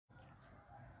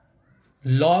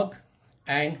log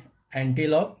and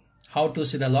antilog, how to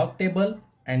see the log table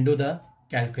and do the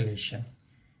calculation.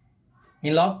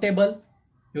 In log table,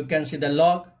 you can see the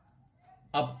log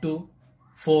up to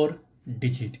 4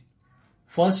 digit.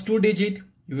 First 2 digit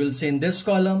you will see in this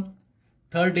column,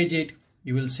 third digit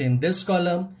you will see in this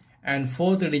column, and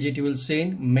fourth digit you will see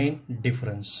in main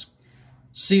difference.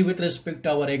 See with respect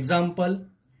to our example,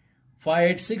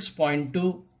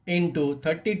 586.2 into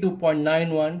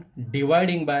 32.91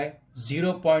 dividing by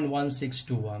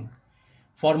 0.1621.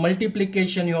 For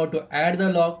multiplication you have to add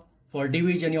the log, for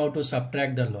division you have to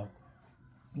subtract the log.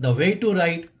 The way to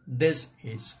write this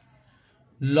is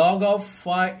log of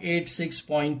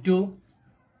 586.2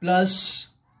 plus,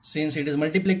 since it is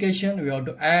multiplication we have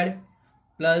to add,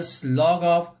 plus log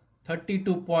of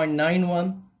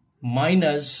 32.91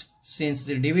 minus, since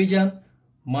the division,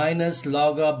 minus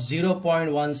log of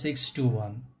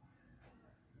 0.1621.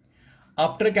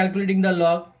 After calculating the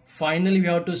log, finally we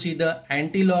have to see the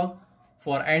antilog.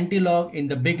 For antilog, in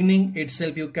the beginning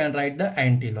itself you can write the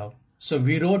antilog. So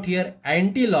we wrote here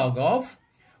antilog of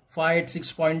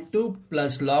 586.2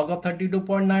 plus log of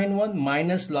 32.91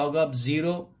 minus log of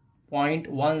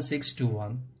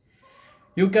 0.1621.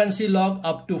 You can see log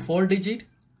up to 4 digit.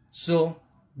 So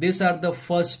these are the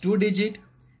first 2 digit,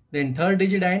 then third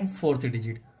digit and fourth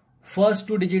digit. First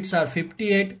 2 digits are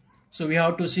 58. So we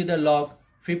have to see the log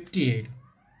 58.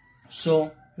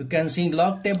 So you can see in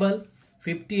log table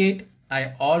 58.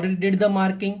 I already did the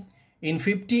marking. In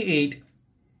 58,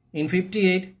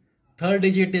 third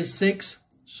digit is 6.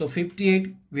 So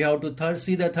 58, we have to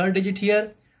see the third digit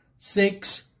here.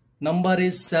 6, number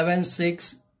is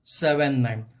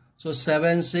 7679. So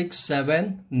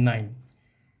 7679.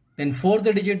 Then fourth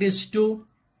digit is 2.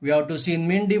 We have to see in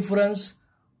main difference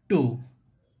 2.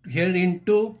 Here in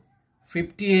 2,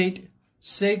 58,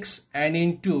 6, and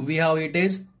in 2 we have it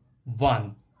is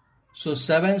 1. So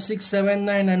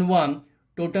 7679 and 1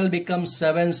 total becomes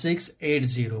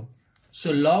 7680.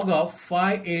 So log of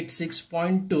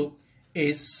 586.2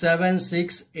 is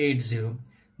 7680.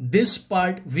 This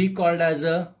part we called as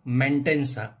a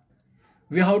mantensa.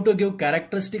 We have to give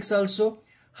characteristics also.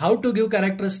 How to give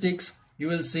characteristics you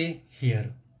will see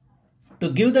here. To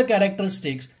give the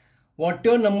characteristics,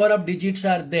 whatever number of digits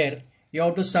are there, you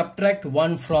have to subtract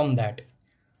 1 from that.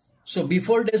 So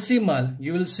before decimal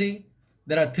you will see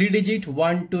there are 3 digit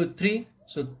 1, 2, 3.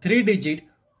 So 3 digit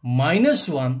minus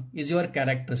 1 is your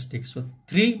characteristic. So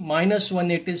 3 minus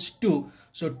 1 it is 2.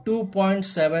 So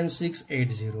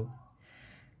 2.7680.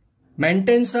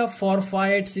 Mantensa for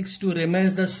 5862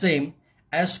 remains the same.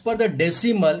 As per the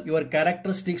decimal your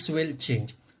characteristics will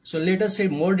change. So let us say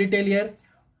more detail here.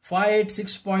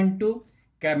 586.2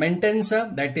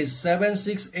 mantensa, that is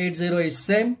 7680 is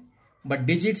same, but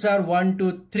digits are 1,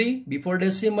 2, 3 before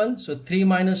decimal. So 3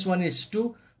 minus 1 is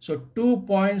 2. So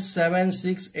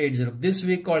 2.7680. This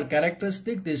we call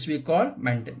characteristic, this we call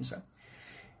mantensa.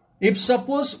 If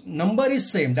suppose number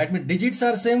is same, that means digits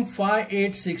are same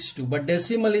 5862, but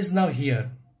decimal is now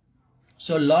here.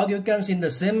 So log you can see in the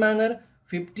same manner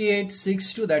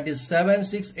 5862, that is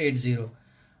 7680.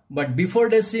 But before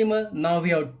decimal now we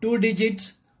have 2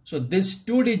 digits. So this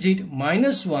 2 digit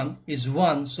minus 1 is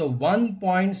 1. So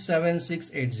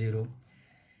 1.7680.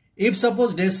 If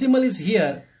suppose decimal is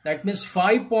here, that means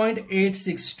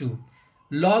 5.862.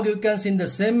 Log you can see in the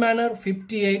same manner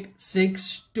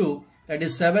 5862, that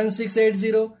is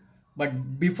 7680.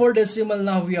 But before decimal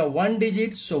now we have 1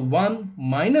 digit. So 1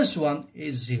 minus 1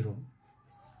 is 0.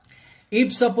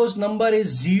 If suppose number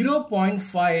is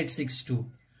 0.5862,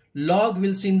 log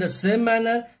will see in the same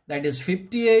manner, that is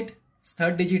 58,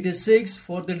 third digit is 6,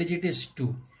 fourth digit is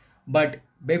 2. But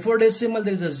before decimal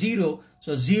there is a 0.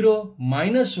 So 0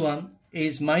 minus 1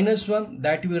 is minus 1,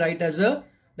 that we wrote as a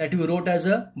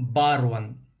bar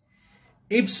 1.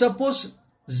 If suppose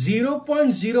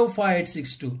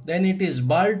 0.05862, then it is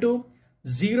bar 2.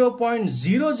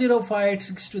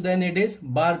 0.00562, then it is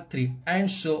bar 3, and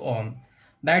so on.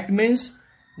 That means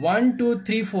 1, 2,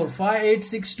 3, 4, 5, 8,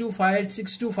 6, 2, 5, 8,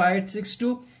 6, 2, 5, 8, 6,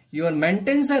 2. Your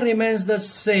mantensa remains the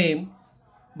same,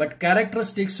 but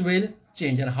characteristics will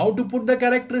change. And how to put the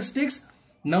characteristics?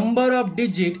 Number of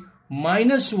digit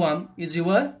minus 1 is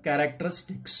your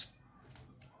characteristics.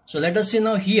 So let us see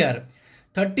now here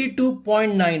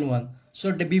 32.91.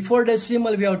 So before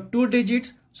decimal we have 2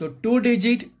 digits. So 2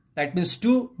 digit, that means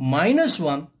 2 minus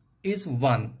 1 is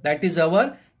 1. That is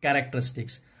our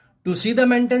characteristics. To see the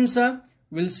mantensa,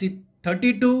 we'll see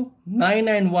 32, 9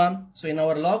 and 1. So in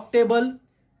our log table,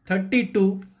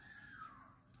 32,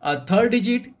 third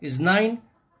digit is 9.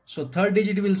 So third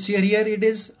digit we'll see here it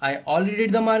is. I already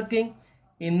did the marking.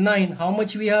 In 9, how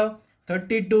much we have?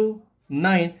 32,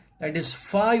 9. that is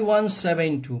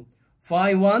 5172.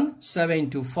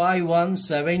 5172.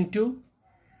 5172.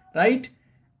 Right?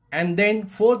 And then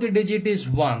fourth digit is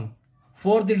 1.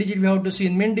 Fourth digit we have to see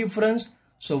in min difference.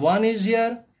 So 1 is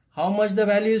here. How much the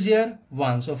value is here?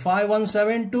 1. So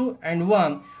 5172 and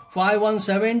 1.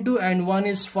 5172 and 1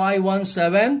 is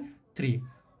 5173.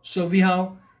 So we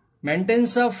have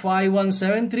maintenance of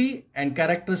 5173 and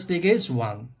characteristic is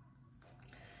 1.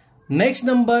 Next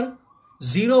number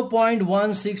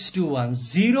 0.1621.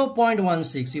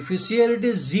 0.16. If you see here it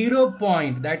is 0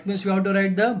 point, that means we have to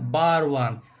write the bar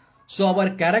 1. So our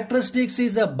characteristics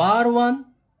is a bar 1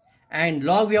 and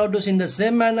log we have to see in the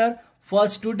same manner.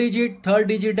 First 2 digit, third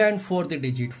digit and fourth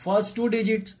digit. First 2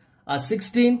 digits are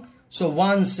 16, so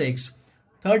 16.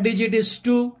 Third digit is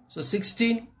 2, so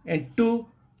 16 and 2,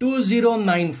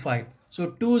 2095.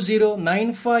 So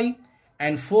 2095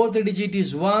 and fourth digit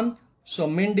is 1, so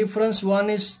min difference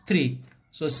 1 is 3.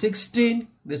 So 16,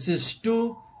 this is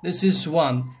 2, this is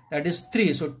 1, that is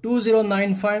 3. So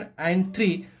 2095 and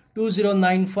 3,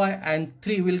 2095 and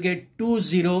 3 will get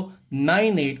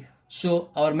 2098. So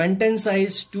our maintenance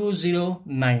size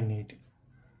 2098.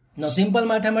 Now simple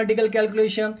mathematical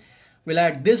calculation. We'll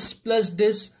add this plus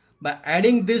this. By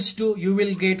adding this two, you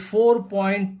will get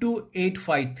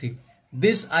 4.2853.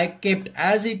 This I kept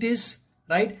as it is,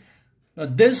 right? Now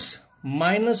this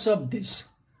minus of this.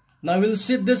 Now we'll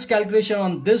see this calculation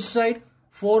on this side.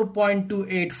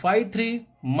 4.2853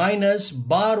 minus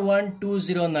bar 1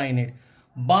 2098.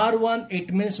 Bar 1,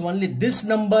 it means only this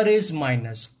number is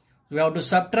minus. We have to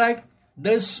subtract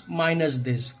this minus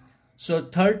this. So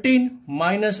 13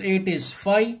 minus 8 is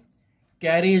 5.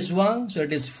 Carry is 1. So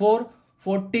it is 4.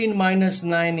 14 minus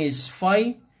 9 is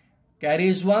 5. Carry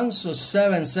is 1. So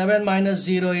 7. 7 minus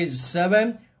 0 is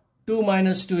 7. 2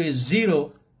 minus 2 is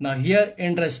 0. Now here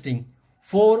interesting.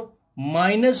 4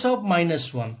 minus of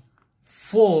minus 1.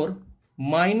 4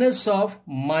 minus of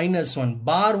minus 1.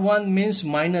 Bar 1 means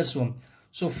minus 1.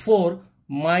 So 4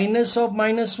 minus of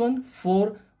minus 1.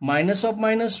 4 minus of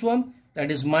minus 1, that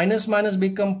is minus minus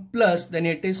become plus, then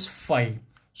it is 5.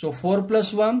 So 4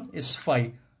 plus 1 is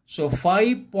 5. So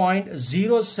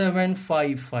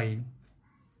 5.0755.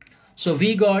 So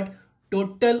we got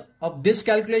total of this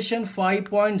calculation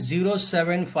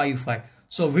 5.0755.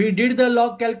 So we did the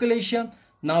log calculation.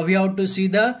 Now we have to see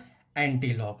the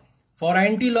antilog. For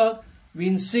antilog,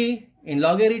 we see in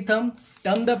logarithm,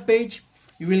 turn the page,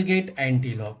 you will get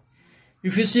antilog.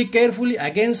 If you see carefully,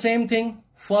 again same thing.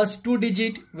 First 2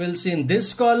 digit will see in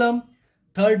this column,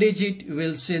 third digit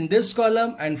will see in this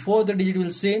column, and fourth digit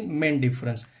will see in min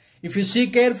difference. If you see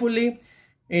carefully,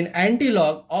 in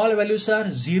antilog, all values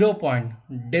are 0 point,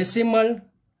 decimal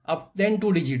up then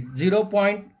 2 digit,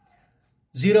 0.01,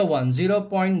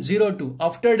 0.02,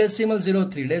 after decimal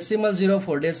 03, decimal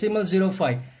 04, decimal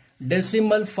 05,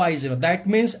 decimal 50. That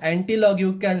means antilog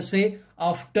you can say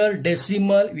after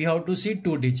decimal we have to see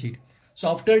 2 digit. So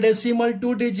after decimal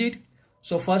 2 digit,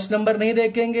 so first number नहीं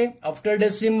देखेंगे, after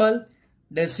decimal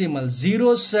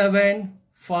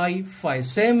 0755,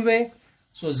 same way.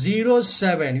 So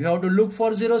 07, you have to look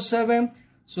for 07.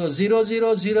 So 00,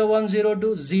 01,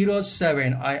 02,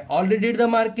 07. I already did the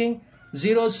marking.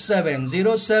 07,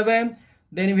 07.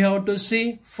 Then we have to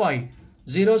see 5.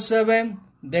 07.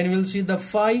 Then we'll see the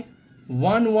 5.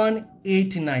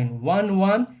 1189.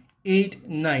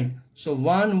 1189. So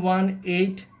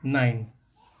 1189.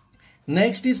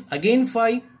 Next is again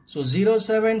 5. So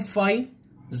 075,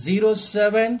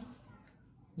 07,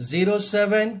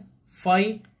 07,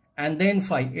 5. And then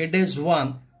 5, it is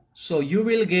 1. So you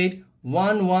will get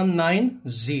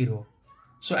 1190.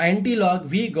 So antilog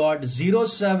we got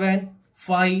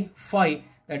 0755,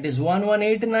 that is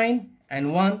 1189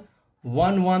 and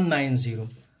 1190.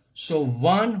 So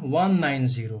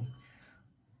 1190.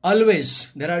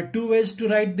 Always there are two ways to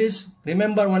write this.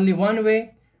 Remember only one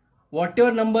way.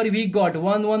 Whatever number we got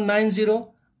 1190,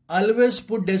 always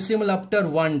put decimal after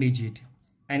one digit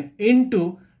and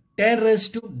into 10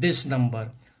 raised to this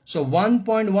number. So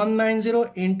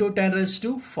 1.190 into 10 raised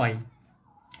to 5.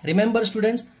 Remember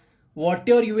students,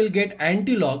 whatever you will get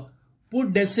antilog,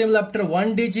 put decimal after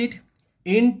one digit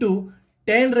into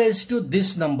 10 raised to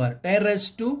this number, 10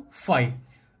 raised to 5.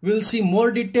 We will see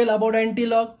more detail about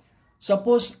antilog.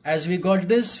 Suppose as we got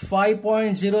this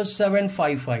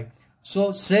 5.0755.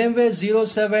 So same way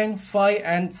 07, 5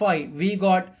 and 5 we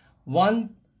got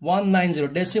 1190.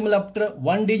 Decimal after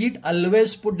one digit,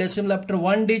 always put decimal after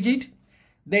one digit.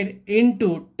 Then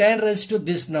into 10 raised to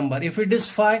this number. If it is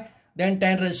 5, then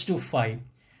 10 raised to 5.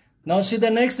 Now see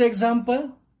the next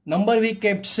example. Number we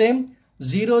kept same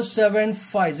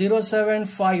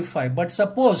 0755. But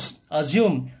suppose,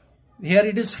 assume here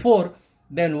it is 4.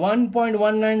 then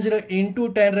 1.190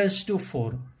 into 10 raised to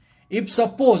 4. If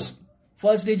suppose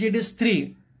first digit is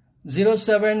 3,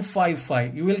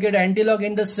 0755, you will get antilog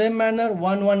in the same manner,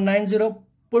 1190,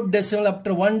 put decimal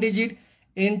after one digit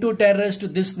into 10 raised to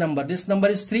this number. This number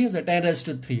is 3, so 10 raised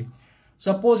to 3.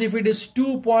 Suppose if it is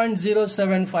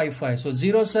 2.0755, so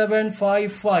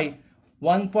 0755,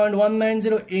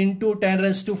 1.190 into 10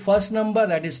 raised to first number,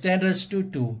 that is 10 raised to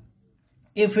 2.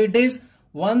 If it is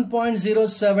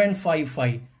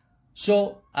 1.0755,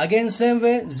 so again same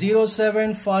way,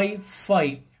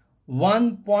 0755,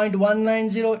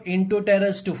 1.190 into 10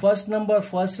 raised to first number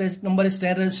is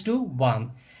 10 raised to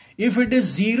 1. If it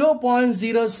is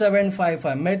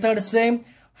 0.0755, method same,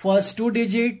 first 2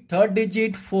 digit, third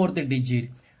digit, fourth digit.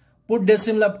 Put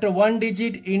decimal after one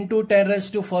digit into 10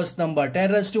 raised to first number.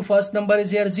 10 raised to first number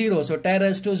is here 0, so 10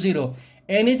 raised to 0.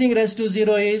 Anything raised to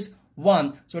 0 is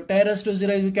 1. So 10 raised to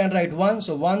 0 we can write 1.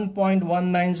 So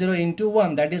 1.190 into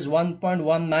 1, that is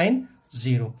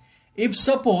 1.190. If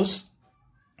suppose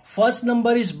first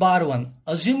number is bar 1,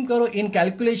 assume karo in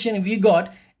calculation we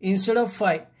got instead of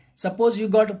 5, suppose you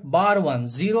got bar 1,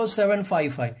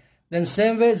 0755. Then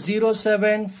same way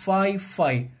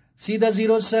 0755. See the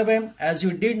 07 as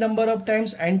you did number of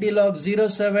times, antilog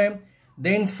 07,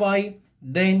 then 5,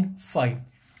 then 5.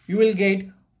 You will get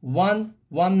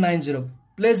 1190.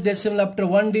 Place decimal after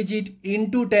one digit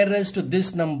into 10 raised to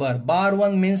this number. Bar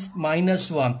 1 means minus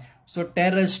 1. So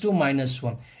 10 raised to minus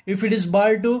 1. If it is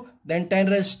bar 2, then 10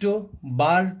 raised to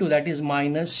bar 2, that is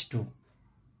minus 2.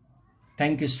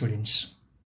 Thank you, students.